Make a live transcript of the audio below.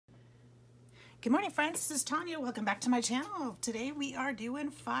Good morning, friends. This is Tanya. Welcome back to my channel. Today we are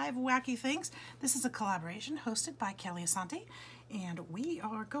doing 5 wacky things. This is a collaboration hosted by Kelly Santi, and we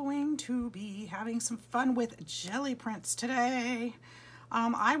are going to be having some fun with jelly prints today.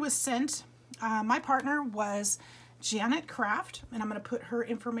 I was sent, my partner was Janet Craft, and I'm going to put her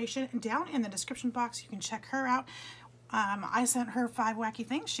information down in the description box. You can check her out. I sent her 5 wacky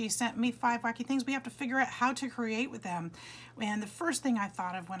things. She sent me 5 wacky things. We have to figure out how to create with them. And the first thing I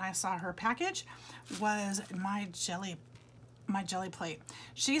thought of when I saw her package was my jelly plate.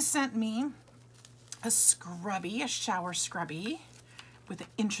 She sent me a scrubby, a shower scrubby with an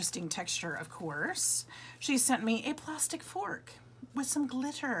interesting texture, of course. She sent me a plastic fork with some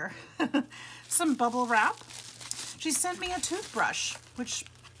glitter, some bubble wrap. She sent me a toothbrush, which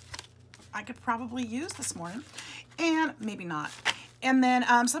I could probably use this morning. And maybe not. And then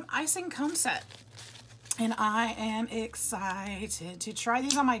some icing comb set. And I am excited to try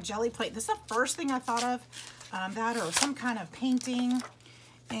these on my jelly plate. This is the first thing I thought of, that or some kind of painting.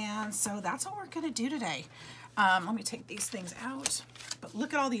 And so that's what we're going to do today. Let me take these things out. But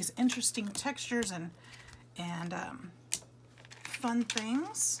look at all these interesting textures and fun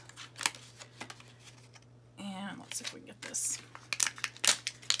things. And let's see if we can get this.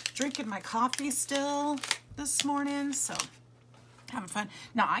 Drinking my coffee still this morning, so having fun.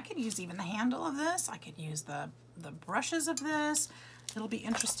 Now I could use even the handle of this. I could use the brushes of this. It'll be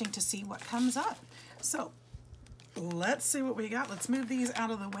interesting to see what comes up. So let's see what we got. Let's move these out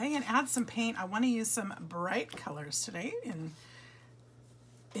of the way and add some paint. I want to use some bright colors today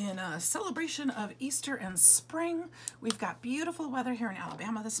in a celebration of Easter and spring. We've got beautiful weather here in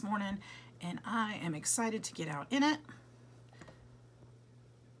Alabama this morning, and I am excited to get out in it.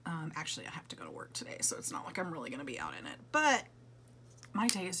 Actually, I have to go to work today, so it's not like I'm really going to be out in it. But my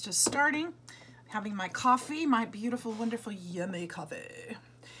day is just starting, having my coffee, my beautiful, wonderful, yummy coffee,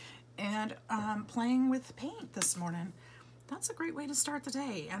 and playing with paint this morning. That's a great way to start the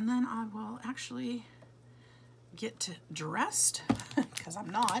day. And then I will actually get dressed, because I'm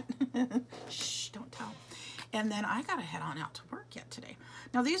not. Shh, don't tell. And then I got to head on out to work yet today.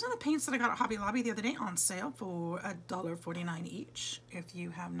 Now, these are the paints that I got at Hobby Lobby the other day on sale for $1.49 each. If you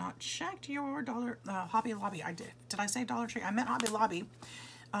have not checked your Hobby Lobby, did I say Dollar Tree? I meant Hobby Lobby.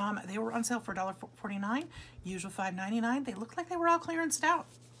 They were on sale for $1.49, usual $5.99. They looked like they were all clearanced out.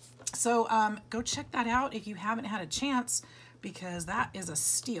 So go check that out if you haven't had a chance, because that is a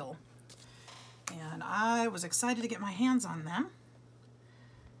steal. And I was excited to get my hands on them.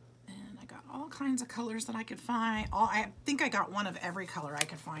 All kinds of colors that I could find. I think I got one of every color I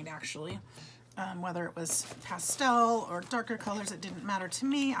could find, actually. Whether it was pastel or darker colors, it didn't matter to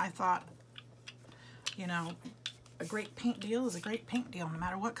me. I thought, you know, a great paint deal is a great paint deal, no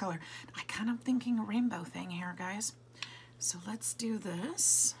matter what color. I kind of thinking a rainbow thing here, guys. So let's do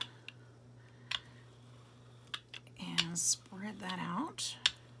this. And spread that out.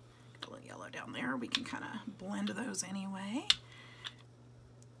 Get a little yellow down there. We can kind of blend those anyway.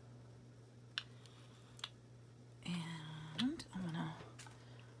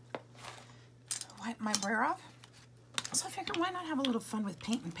 Wipe my brayer off. So I figured, why not have a little fun with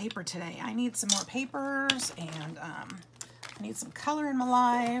paint and paper today? I need some more papers, and I need some color in my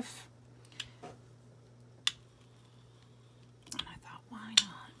life. And I thought, why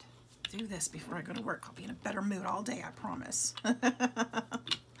not do this before I go to work? I'll be in a better mood all day, I promise.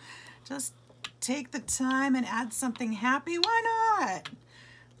 Just take the time and add something happy. Why not?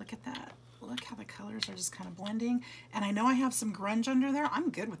 Look at that. Look how the colors are just kind of blending. And I know I have some grunge under there.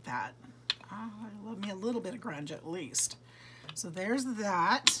 I'm good with that. I love me a little bit of grunge at least. So there's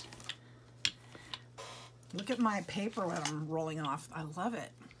that. Look at my paper when I'm rolling off. I love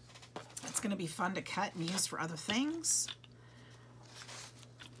it. It's going to be fun to cut and use for other things.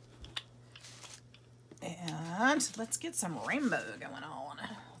 And let's get some rainbow going on.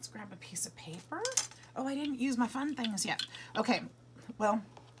 Let's grab a piece of paper. Oh, I didn't use my fun things yet. Okay, well,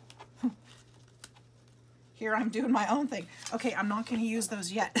 here I'm doing my own thing. Okay, I'm not going to use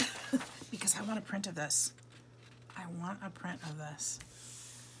those yet. Because I want a print of this. I want a print of this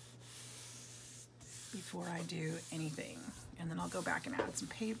before I do anything. And then I'll go back and add some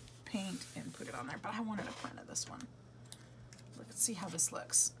paint and put it on there. But I wanted a print of this one. Let's see how this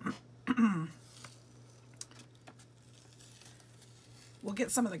looks. We'll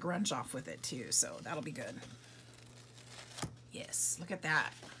get some of the grunge off with it too, so that'll be good. Yes, look at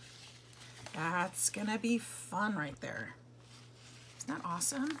that. That's gonna be fun right there. Isn't that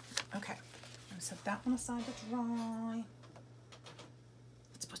awesome? Okay, I'm gonna set that one aside to dry.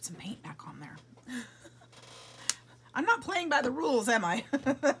 Let's put some paint back on there. I'm not playing by the rules, am I?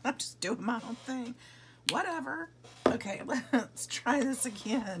 I'm just doing my own thing. Whatever. Okay, let's try this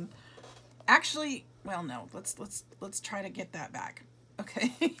again. Actually, well, no, let's try to get that back.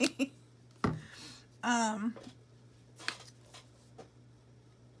 Okay. I'm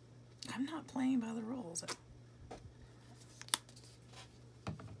not playing by the rules.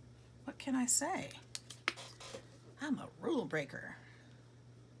 What can I say? I'm a rule breaker.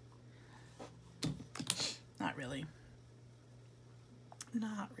 Not really.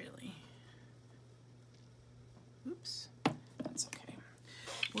 Not really. Oops. That's okay.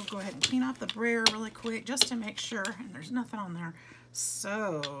 We'll go ahead and clean off the brayer really quick just to make sure, and there's nothing on there.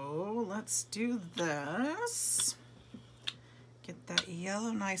 So let's do this. Get that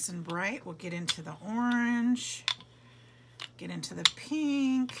yellow nice and bright. We'll get into the orange, get into the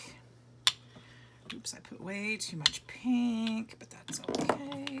pink. Oops, I put way too much pink, but that's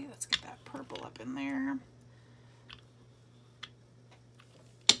okay. Let's get that purple up in there.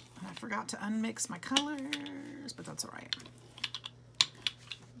 And I forgot to unmix my colors, but that's all right.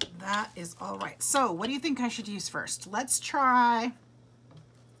 That is all right. So what do you think I should use first? Let's try,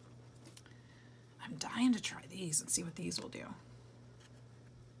 I'm dying to try these and see what these will do.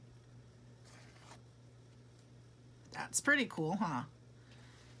 That's pretty cool, huh?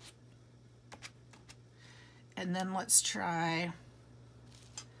 And then let's try,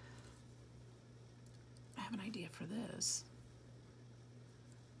 I have an idea for this.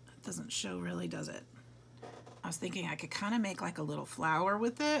 That doesn't show really, does it? I was thinking I could kind of make like a little flower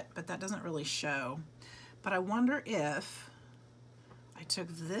with it, but that doesn't really show. But I wonder if I took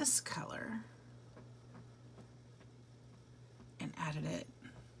this color and added it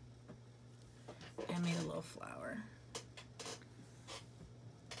and made a little flower.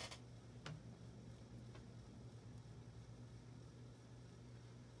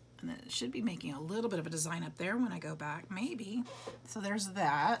 And then it should be making a little bit of a design up there when I go back, maybe. So there's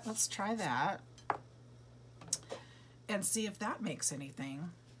that. Let's try that and see if that makes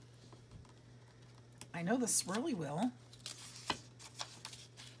anything. I know the swirly will.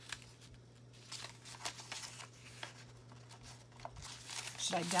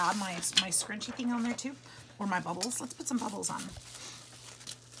 Should I dab my scrunchy thing on there too? Or my bubbles? Let's put some bubbles on.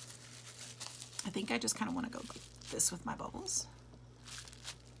 I think I just kind of want to go like this with my bubbles.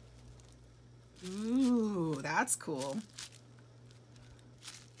 Ooh, that's cool.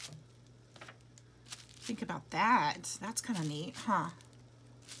 Think about that. That's kind of neat, huh?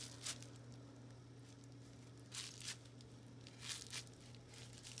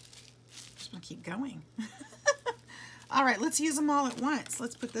 Just want to keep going. All right, let's use them all at once.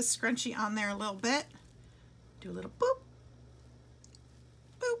 Let's put this scrunchie on there a little bit. Do a little boop.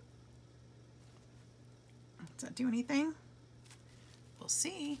 Boop. Does that do anything? We'll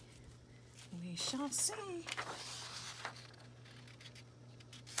see. We shall see.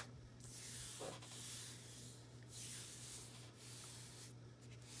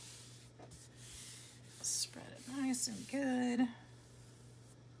 Spread it nice and good. And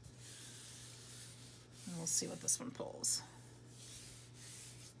we'll see what this one pulls.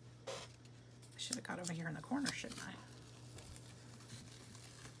 I should have got over here in the corner, shouldn't I?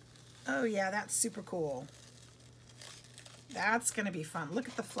 Oh yeah, that's super cool. That's gonna be fun. Look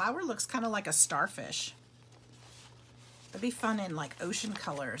at the flower, looks kind of like a starfish. It'd be fun in like ocean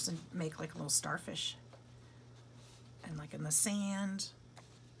colors and make like a little starfish. And like in the sand.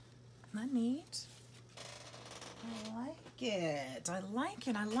 Isn't that neat? I like it. I like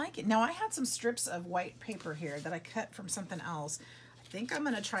it. I like it. Now I had some strips of white paper here that I cut from something else. I think I'm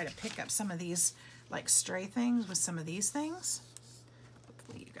gonna try to pick up some of these like stray things with some of these things.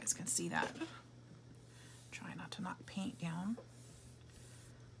 Hopefully you guys can see that. Try not to knock paint down.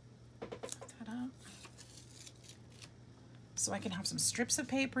 Ta-da. So I can have some strips of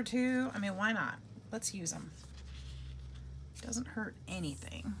paper too. I mean, why not? Let's use them. Doesn't hurt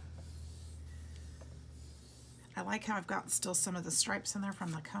anything. I like how I've got still some of the stripes in there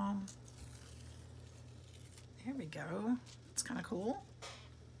from the comb. There we go. It's kind of cool.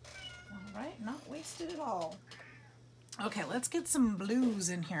 All right, not wasted at all. Okay, let's get some blues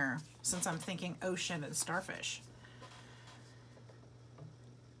in here since I'm thinking ocean and starfish.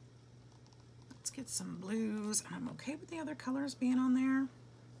 Let's get some blues, and I'm okay with the other colors being on there.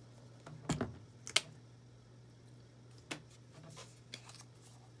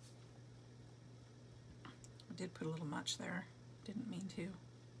 I did put a little much there. Didn't mean to.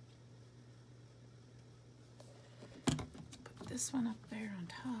 Put this one up there on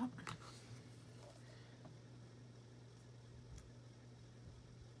top.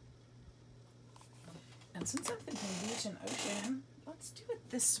 And since I'm thinking beach and ocean, let's do it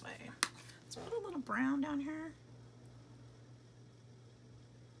this way. Let's put a little brown down here.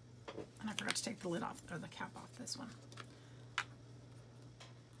 And I forgot to take the lid off, or the cap off this one.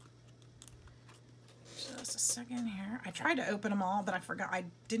 second here. I tried to open them all, but I forgot. I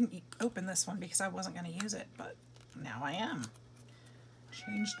didn't open this one because I wasn't going to use it, but now I am.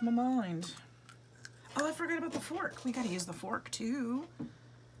 Changed my mind. Oh, I forgot about the fork. We got to use the fork too.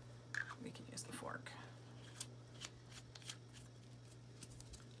 We can use the fork.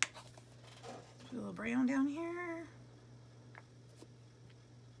 Put a little brown down here.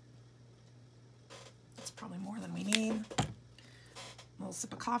 That's probably more than we need. A little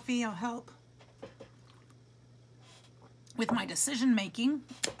sip of coffee will help with my decision making.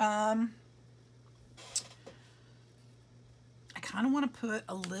 I kind of want to put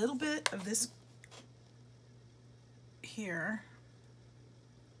a little bit of this here.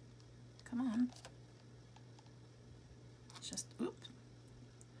 Come on. It's just, oops.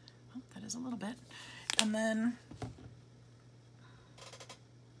 Oh, that is a little bit. And then,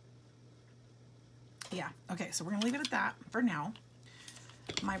 yeah, okay, so we're gonna leave it at that for now.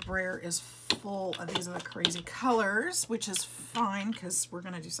 My brayer is full of these other crazy colors, which is fine because we're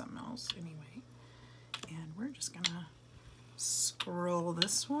gonna do something else anyway. And we're just gonna scroll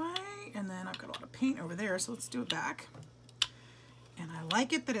this way, and then I've got a lot of paint over there, so let's do it back. And I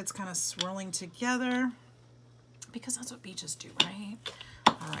like it that it's kind of swirling together because that's what beaches do, right?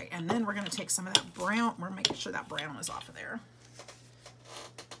 All right, and then we're gonna take some of that brown. We're making sure that brown is off of there.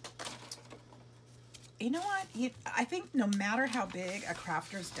 You know what? I think no matter how big a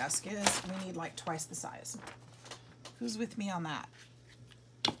crafter's desk is, we need like twice the size. Who's with me on that?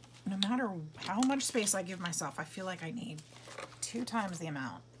 No matter how much space I give myself, I feel like I need 2 times the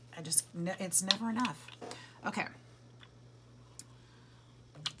amount. It's never enough. Okay.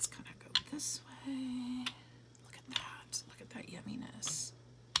 Let's kind of go this way. Look at that. Look at that yumminess.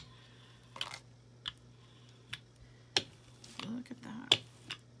 Look at that.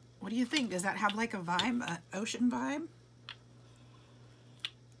 What do you think? Does that have like a vibe, an ocean vibe?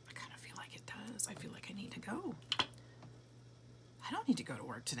 I kind of feel like it does. I feel like I need to go. I don't need to go to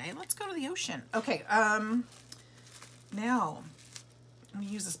work today. Let's go to the ocean. Okay, now, let me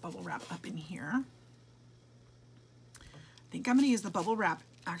use this bubble wrap up in here. I think I'm going to use the bubble wrap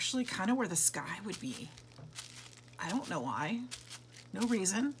actually kind of where the sky would be. I don't know why. No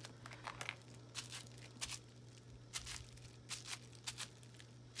reason.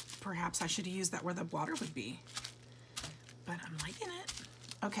 Perhaps I should have used that where the water would be. But I'm liking it.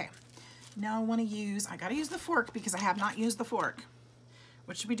 Okay. Now I want to use, I got to use the fork because I have not used the fork.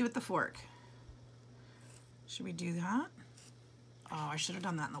 What should we do with the fork? Should we do that? Oh, I should have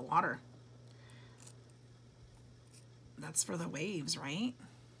done that in the water. That's for the waves, right?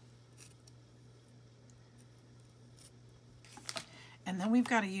 And then we've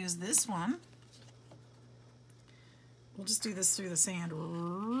got to use this one. We'll just do this through the sand.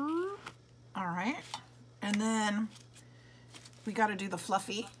 All right. And then we got to do the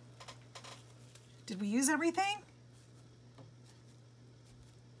fluffy. Did we use everything?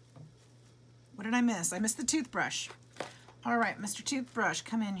 What did I miss? I missed the toothbrush. All right, Mr. Toothbrush,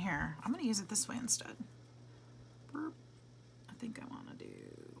 come in here. I'm going to use it this way instead. I think I want to do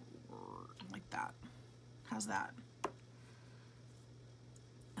like that. How's that?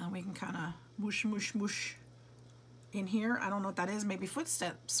 And we can kind of whoosh, whoosh, whoosh in here. I don't know what that is. Maybe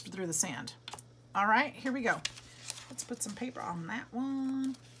footsteps through the sand. All right, here we go. Let's put some paper on that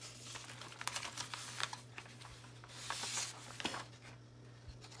one.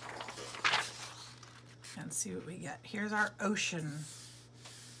 And see what we get. Here's our ocean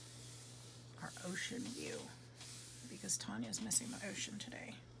view, because Tanya's missing the ocean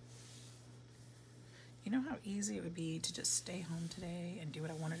today. You know how easy it would be to just stay home today and do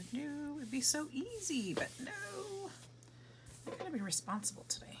what I wanted to do? It would be so easy, but no. I gotta be responsible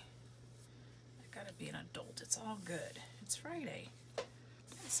today. I gotta be an adult. It's all good. It's Friday.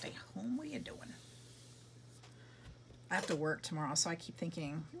 Stay home. What are you doing? I have to work tomorrow, so I keep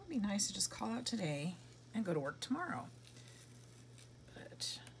thinking it would be nice to just call out today and go to work tomorrow.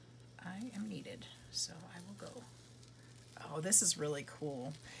 But I am needed, so I will go. Oh, this is really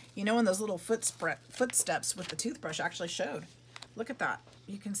cool. You know when those little footsteps with the toothbrush actually showed? Look at that.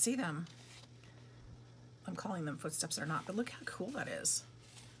 You can see them. I'm calling them footsteps or not, but look how cool that is.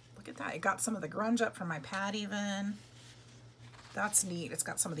 Look at that. It got some of the grunge up from my pad even. That's neat. It's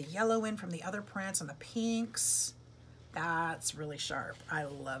got some of the yellow in from the other prints and the pinks. That's really sharp. I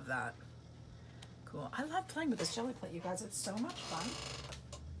love that. Cool. I love playing with this jelly plate, you guys. It's so much fun.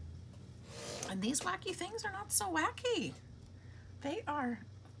 And these wacky things are not so wacky. They are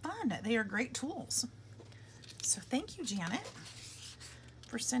fun. They are great tools. So thank you, Janet,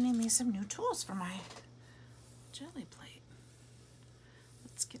 for sending me some new tools for my jelly plate.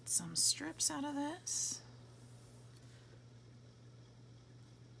 Let's get some strips out of this.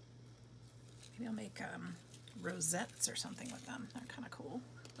 Maybe I'll make rosettes or something with them. They're kind of cool.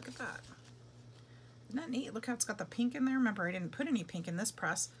 Look at that. Isn't that neat? Look how it's got the pink in there. Remember, I didn't put any pink in this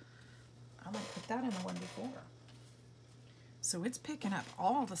press. I might put that in the one before. So it's picking up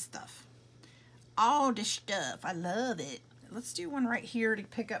all the stuff. All the stuff. I love it. Let's do one right here to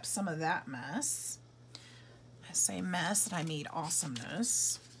pick up some of that mess. I say mess and I mean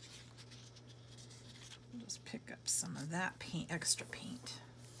awesomeness. Just pick up some of that paint, extra paint.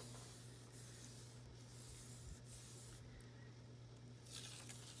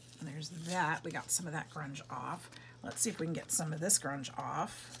 And there's that. We got some of that grunge off. Let's see if we can get some of this grunge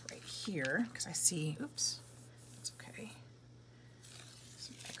off right here, because I see, oops, that's okay.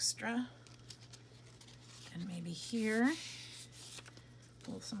 Some extra. And maybe here,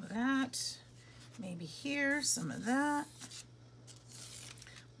 pull some of that. Maybe here, some of that.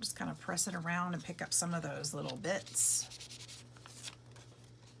 Just kind of press it around and pick up some of those little bits.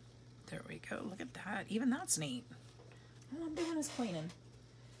 There we go. Look at that. Even that's neat. All I'm doing is cleaning.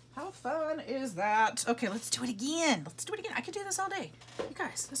 How fun is that? Okay, let's do it again. Let's do it again. I could do this all day. You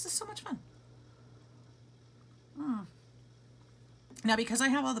guys, this is so much fun. Now, because I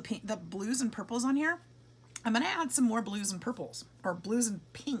have all the blues and purples on here, I'm going to add some more blues and purples. Or blues and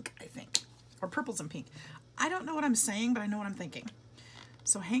pink, I think. Or purples and pink. I don't know what I'm saying, but I know what I'm thinking.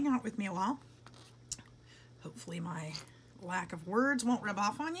 So hang out with me a while. Hopefully my lack of words won't rub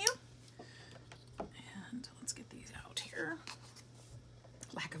off on you. And let's get these out here.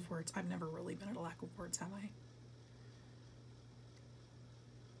 Lack of words. I've never really been at a lack of words, have I?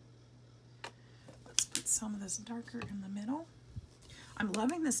 Let's put some of this darker in the middle. I'm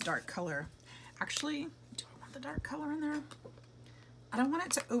loving this dark color. Actually, do I want the dark color in there? I don't want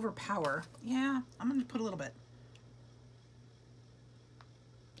it to overpower. Yeah, I'm going to put a little bit.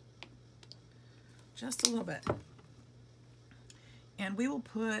 Just a little bit. And we will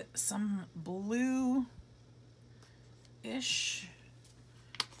put some blue-ish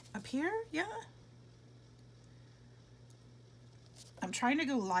up here, yeah. I'm trying to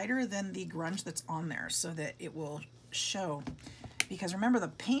go lighter than the grunge that's on there so that it will show. Because remember, the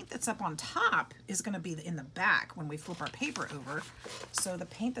paint that's up on top is going to be in the back when we flip our paper over. So the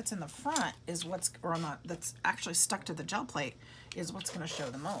paint that's in the front is what's, or not, that's actually stuck to the gel plate is what's going to show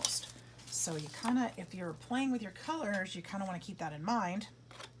the most. So you kind of, if you're playing with your colors, you kind of want to keep that in mind.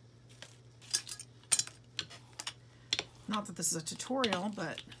 Not that this is a tutorial,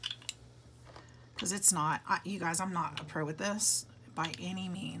 but because it's not, you guys, I'm not a pro with this by any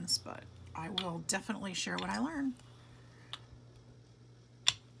means, but I will definitely share what I learn.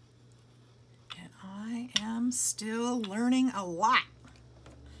 And I am still learning a lot.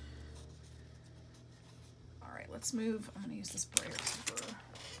 All right, let's move. I'm going to use this brayer paper.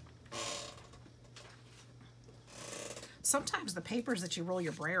 Sometimes the papers that you roll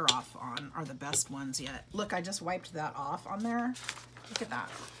your brayer off on are the best ones yet. Look, I just wiped that off on there. Look at that.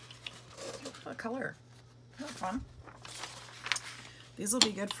 What color? Isn't that fun? These will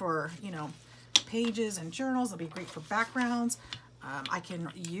be good for, you know, pages and journals. They'll be great for backgrounds. I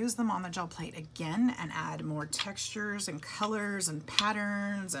can use them on the gel plate again and add more textures and colors and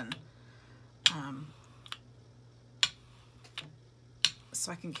patterns, and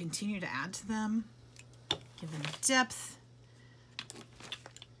so I can continue to add to them, give them depth.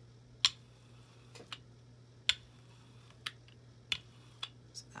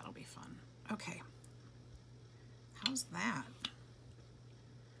 So that'll be fun. Okay. How's that?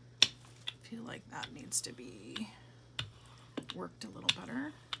 I feel like that needs to be worked a little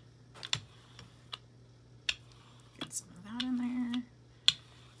better. Get some of that in there.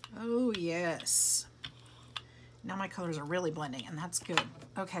 Oh yes. Now my colors are really blending, and that's good.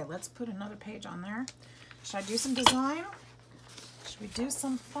 Okay, let's put another page on there. Should I do some design? Should we do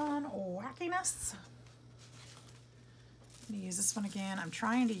some fun wackiness? I'm gonna use this one again. I'm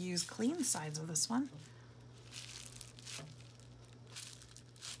trying to use clean sides of this one,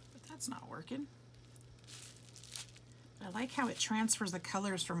 but that's not working. I like how it transfers the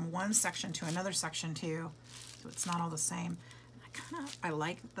colors from one section to another section too, so it's not all the same. I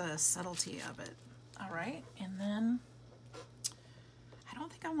like the subtlety of it. All right, and then I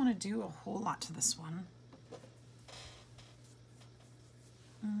don't think I want to do a whole lot to this one.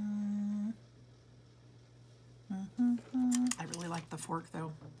 I really like the fork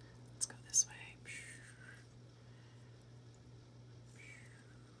though. Let's go this way.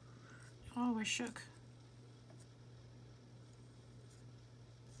 Oh, I shook.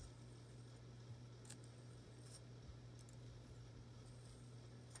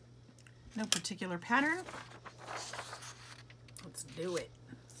 No particular pattern. Let's do it.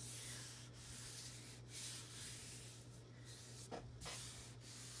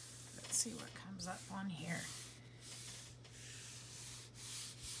 Let's see what comes up on here.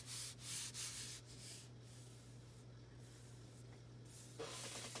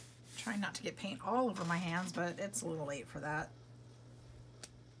 Trying not to get paint all over my hands, but it's a little late for that.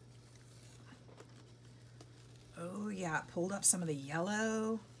 Oh yeah, it pulled up some of the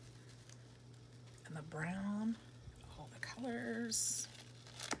yellow and the brown, all the colors.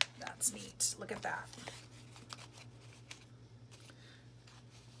 That's neat. Look at that.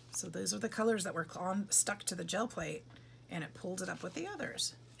 So those are the colors that were stuck to the gel plate, and it pulled it up with the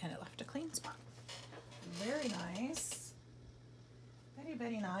others, and it left a clean spot. Very nice. Very,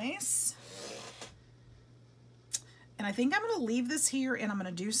 very nice. And I think I'm going to leave this here, and I'm going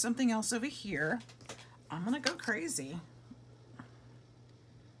to do something else over here. I'm going to go crazy.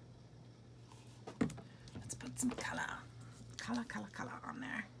 Let's put some color on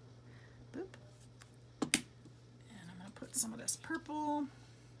there. Boop. And I'm going to put some of this purple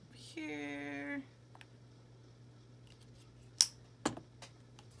here.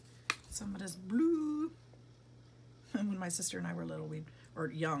 Some of this blue. And when my sister and I were little, or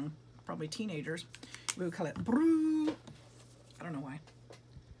young, probably teenagers, we would call it brew. I don't know why.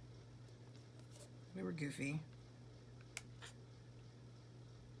 We were goofy.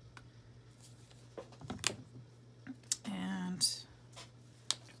 And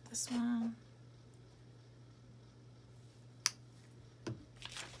this one.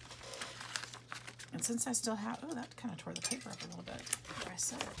 And since I still have, oh, that kind of tore the paper up a little bit before I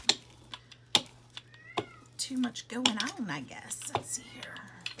set it. Too much going on, I guess. Let's see here.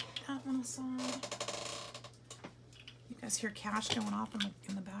 That one aside. You guys hear Cash going off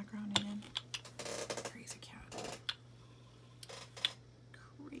in the background again? Crazy cat.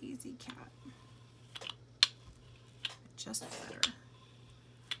 Crazy cat. Just fed her.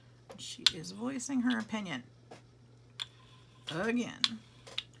 She is voicing her opinion. Again.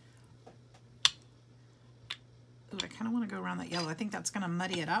 Ooh, I kind of want to go around that yellow. I think that's going to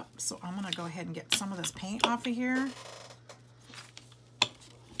muddy it up, so I'm going to go ahead and get some of this paint off of here.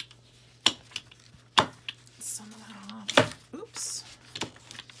 Some of that off. Oops.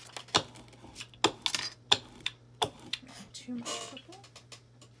 Too much purple.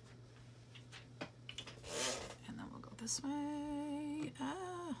 And then we'll go this way.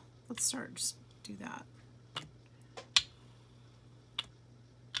 Let's start, just do that.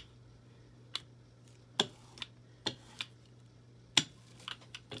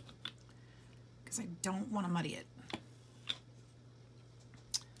 I don't want to muddy it.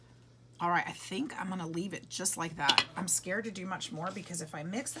 All right, I think I'm going to leave it just like that. I'm scared to do much more because if I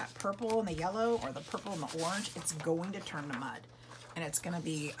mix that purple and the yellow or the purple and the orange, it's going to turn to mud. And it's going to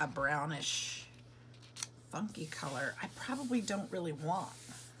be a brownish, funky color I probably don't really want.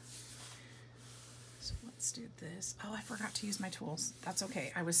 So let's do this. Oh, I forgot to use my tools. That's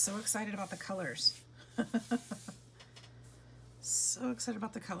okay. I was so excited about the colors. So excited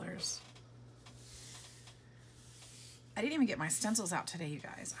about the colors. I didn't even get my stencils out today, you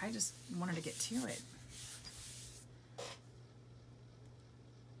guys. I just wanted to get to it.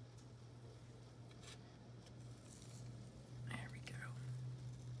 There we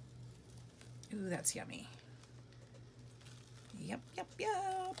go. Ooh, that's yummy. Yep, yep,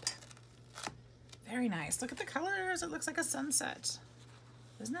 yep. Very nice. Look at the colors. It looks like a sunset.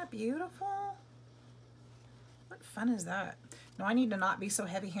 Isn't that beautiful? What fun is that? Now I need to not be so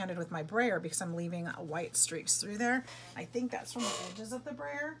heavy-handed with my brayer because I'm leaving white streaks through there. I think that's from the edges of the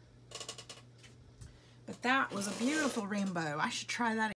brayer. But that was a beautiful rainbow. I should try that